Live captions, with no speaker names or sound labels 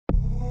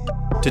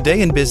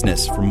Today in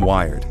Business from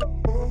Wired.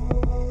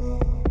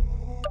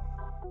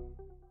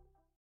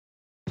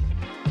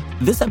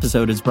 This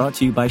episode is brought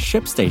to you by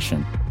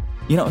ShipStation.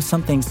 You know,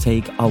 some things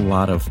take a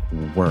lot of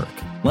work,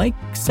 like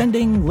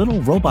sending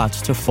little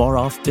robots to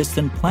far-off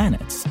distant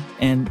planets.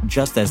 And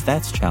just as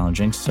that's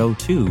challenging, so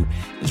too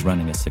is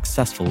running a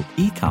successful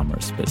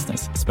e-commerce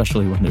business,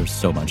 especially when there's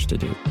so much to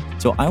do.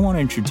 So I want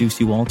to introduce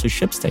you all to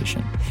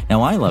ShipStation.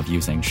 Now, I love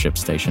using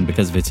ShipStation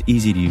because of its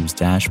easy-to-use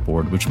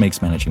dashboard, which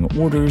makes managing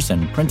orders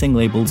and printing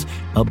labels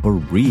a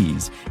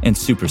breeze and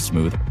super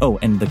smooth. Oh,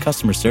 and the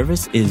customer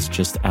service is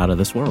just out of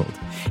this world.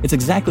 It's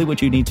exactly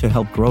what you need to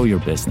help grow your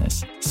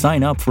business.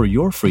 Sign up for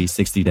your free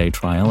 60-day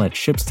trial at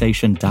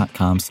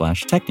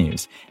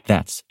shipstation.com/technews.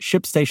 That's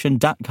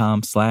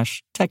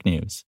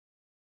shipstation.com/technews.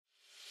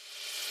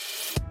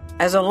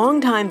 As a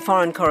longtime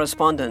foreign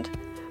correspondent,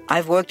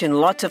 I've worked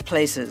in lots of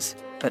places,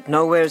 but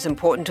nowhere as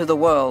important to the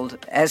world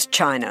as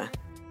China.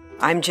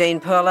 I'm Jane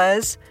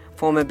Perlez,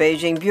 former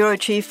Beijing bureau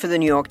chief for the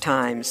New York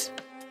Times.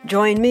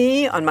 Join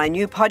me on my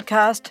new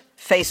podcast,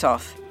 Face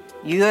Off,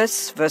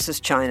 U.S. versus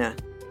China,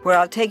 where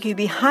I'll take you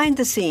behind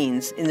the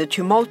scenes in the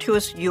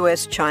tumultuous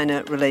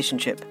U.S.-China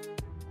relationship.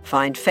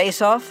 Find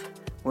Face Off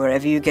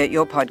wherever you get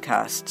your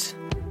podcasts.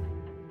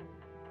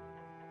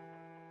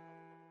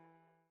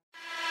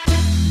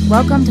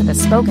 Welcome to the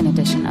spoken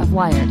edition of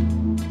Wired.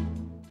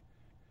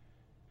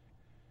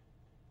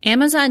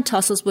 Amazon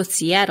tussles with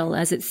Seattle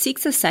as it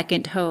seeks a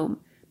second home,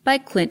 by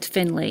Clint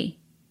Finley.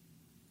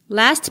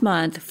 Last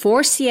month,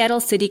 4 Seattle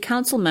City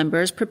Council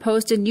members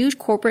proposed a new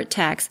corporate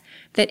tax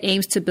that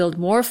aims to build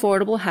more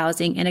affordable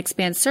housing and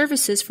expand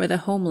services for the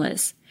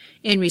homeless.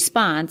 In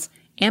response,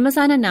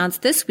 Amazon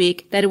announced this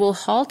week that it will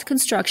halt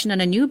construction on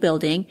a new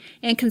building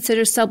and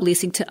consider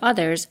subleasing to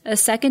others a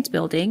second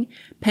building,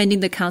 pending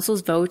the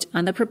council's vote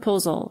on the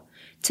proposal.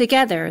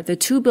 Together, the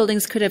 2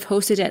 buildings could have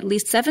hosted at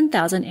least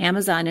 7,000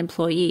 Amazon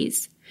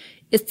employees.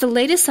 It's the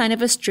latest sign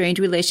of a strained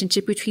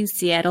relationship between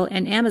Seattle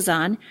and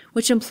Amazon,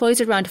 which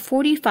employs around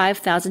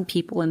 45,000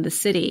 people in the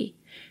city.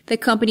 The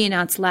company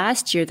announced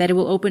last year that it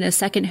will open a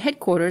second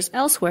headquarters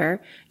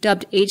elsewhere,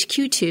 dubbed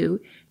HQ2,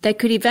 that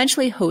could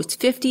eventually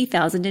host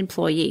 50,000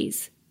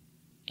 employees.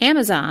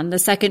 Amazon, the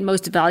second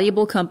most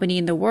valuable company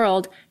in the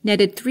world,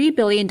 netted $3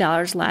 billion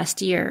last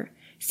year.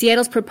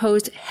 Seattle's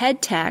proposed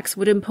head tax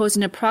would impose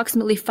an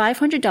approximately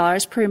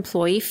 $500 per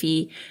employee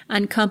fee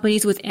on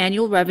companies with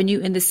annual revenue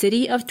in the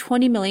city of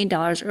 $20 million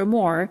or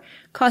more,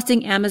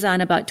 costing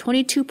Amazon about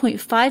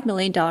 $22.5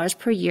 million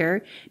per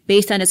year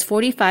based on its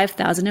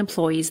 45,000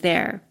 employees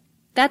there.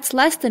 That's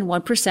less than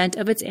 1%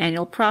 of its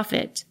annual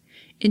profit.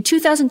 In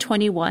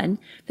 2021,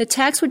 the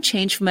tax would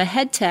change from a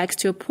head tax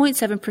to a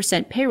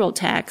 0.7% payroll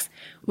tax,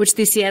 which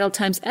the Seattle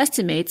Times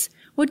estimates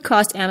would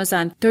cost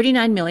Amazon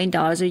 $39 million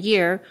a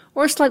year,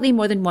 or slightly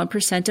more than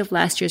 1% of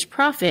last year's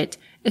profit,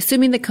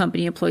 assuming the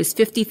company employs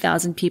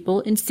 50,000 people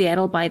in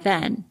Seattle by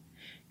then.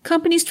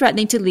 Companies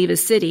threatening to leave a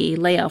city,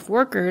 lay off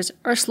workers,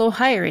 or slow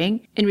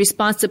hiring in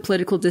response to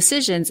political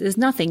decisions is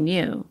nothing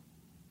new.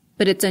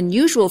 But it's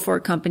unusual for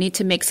a company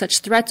to make such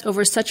threats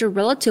over such a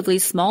relatively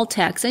small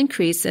tax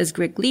increase, says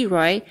Greg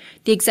Leroy,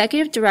 the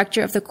executive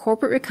director of the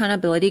corporate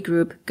accountability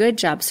group Good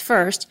Jobs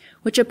First,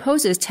 which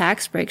opposes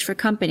tax breaks for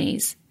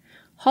companies.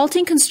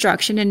 Halting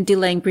construction and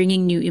delaying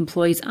bringing new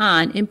employees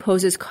on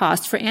imposes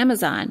costs for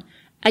Amazon.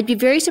 I'd be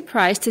very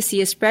surprised to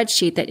see a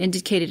spreadsheet that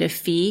indicated a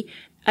fee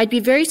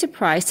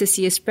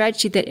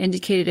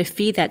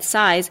that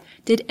size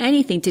did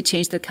anything to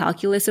change the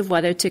calculus of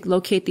whether to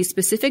locate these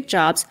specific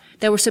jobs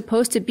that were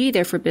supposed to be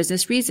there for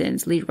business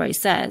reasons, Leroy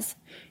says.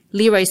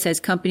 Leroy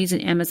says companies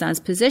in Amazon's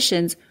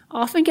positions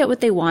often get what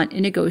they want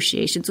in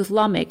negotiations with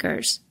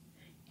lawmakers.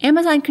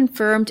 Amazon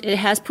confirmed it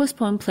has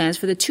postponed plans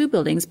for the 2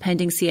 buildings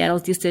pending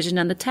Seattle's decision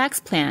on the tax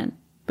plan,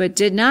 but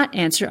did not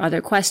answer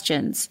other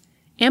questions.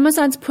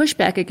 Amazon's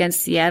pushback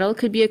against Seattle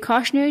could be a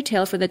cautionary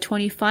tale for the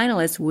 20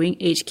 finalists wooing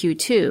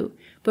HQ2,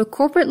 but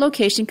corporate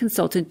location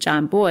consultant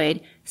John Boyd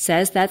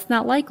says that's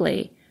not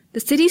likely. The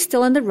cities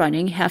still in the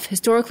running have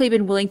historically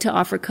been willing to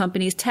offer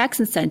companies tax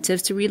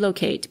incentives to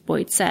relocate,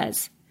 Boyd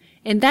says.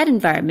 In that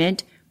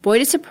environment,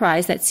 Boyd is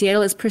surprised that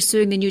Seattle is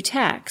pursuing the new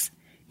tax.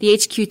 The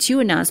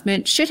HQ2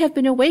 announcement should have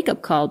been a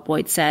wake-up call,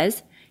 Boyd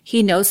says.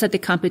 He knows that the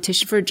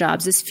competition for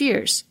jobs is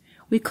fierce.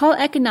 We call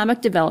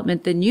economic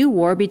development the new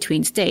war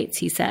between states,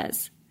 he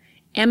says.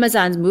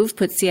 Amazon's move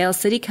put Seattle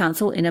City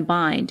Council in a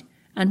bind.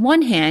 On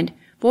one hand,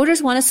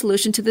 voters want a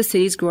solution to the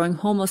city's growing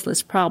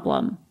homelessness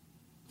problem.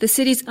 The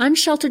city's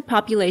unsheltered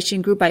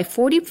population grew by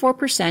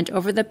 44%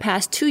 over the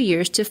past 2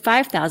 years to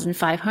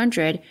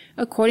 5,500,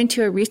 according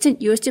to a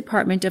recent U.S.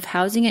 Department of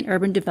Housing and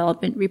Urban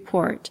Development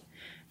report.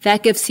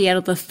 That gives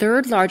Seattle the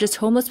 3rd largest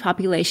homeless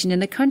population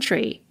in the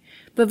country.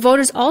 But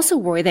voters also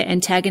worry that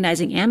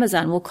antagonizing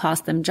Amazon will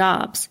cost them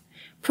jobs.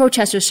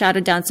 Protesters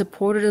shouted down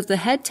supporters of the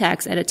head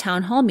tax at a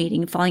town hall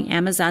meeting following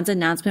Amazon's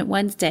announcement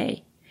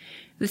Wednesday.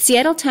 The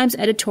Seattle Times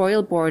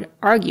editorial board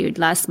argued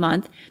last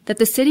month that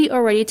the city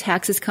already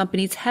taxes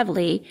companies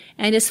heavily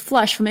and is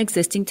flush from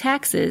existing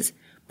taxes,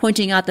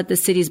 pointing out that the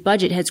city's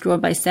budget has grown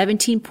by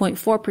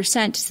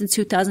 17.4% since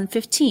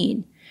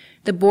 2015.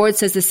 The board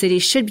says the city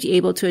should be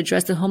able to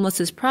address the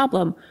homelessness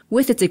problem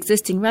with its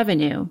existing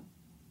revenue.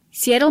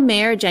 Seattle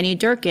Mayor Jenny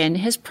Durkin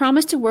has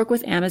promised to work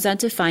with Amazon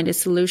to find a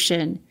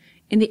solution.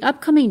 In the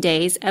upcoming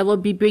days, I will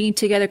be bringing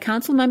together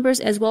council members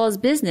as well as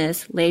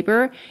business,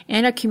 labor,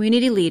 and our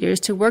community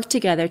leaders to work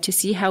together to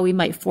see how we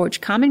might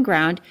forge common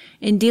ground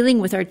in dealing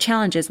with our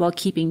challenges while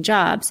keeping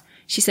jobs,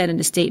 she said in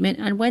a statement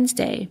on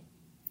Wednesday.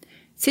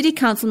 City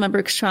Council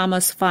member Kshama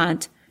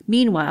Svant,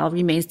 meanwhile,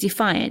 remains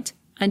defiant.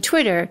 On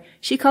Twitter,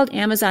 she called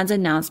Amazon's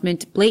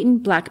announcement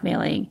blatant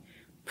blackmailing.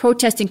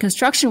 Protesting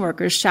construction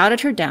workers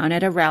shouted her down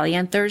at a rally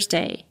on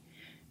Thursday.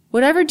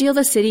 Whatever deal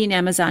the city and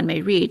Amazon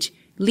may reach,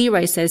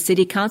 Leroy says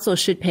City Council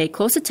should pay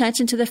close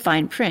attention to the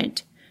fine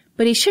print.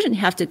 But he shouldn't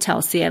have to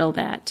tell Seattle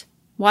that.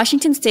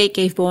 Washington State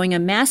gave Boeing a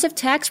massive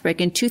tax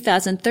break in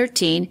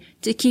 2013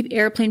 to keep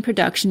airplane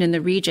production in the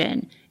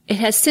region. It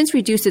has since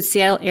reduced its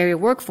Seattle area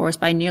workforce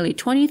by nearly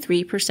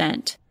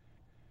 23%.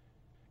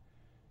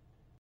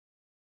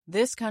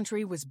 This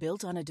country was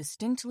built on a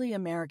distinctly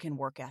American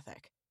work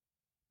ethic.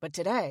 But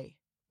today,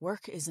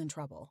 work is in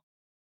trouble.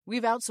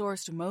 We've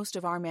outsourced most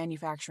of our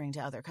manufacturing to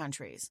other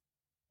countries.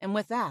 And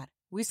with that,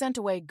 we sent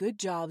away good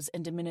jobs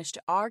and diminished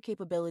our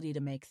capability to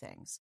make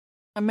things.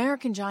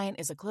 American Giant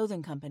is a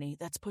clothing company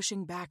that's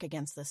pushing back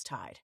against this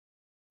tide.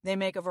 They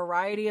make a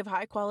variety of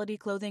high-quality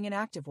clothing and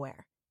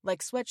activewear,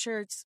 like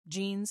sweatshirts,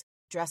 jeans,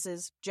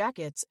 dresses,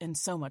 jackets, and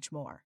so much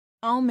more.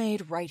 All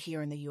made right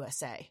here in the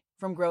USA,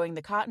 from growing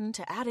the cotton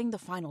to adding the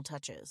final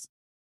touches.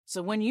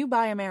 So when you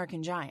buy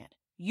American Giant,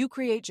 you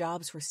create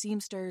jobs for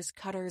seamsters,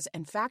 cutters,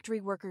 and factory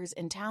workers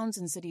in towns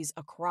and cities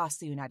across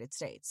the United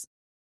States.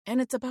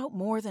 And it's about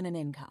more than an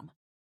income.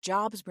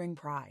 Jobs bring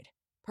pride,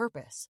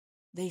 purpose.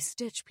 They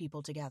stitch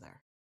people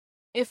together.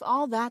 If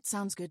all that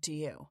sounds good to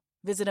you,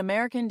 visit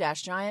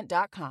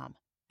American-Giant.com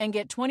and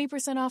get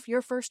 20% off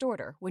your first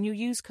order when you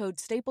use code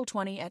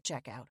STAPLE20 at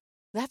checkout.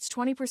 That's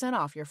 20%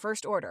 off your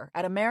first order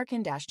at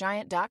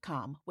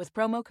American-Giant.com with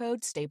promo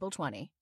code STAPLE20.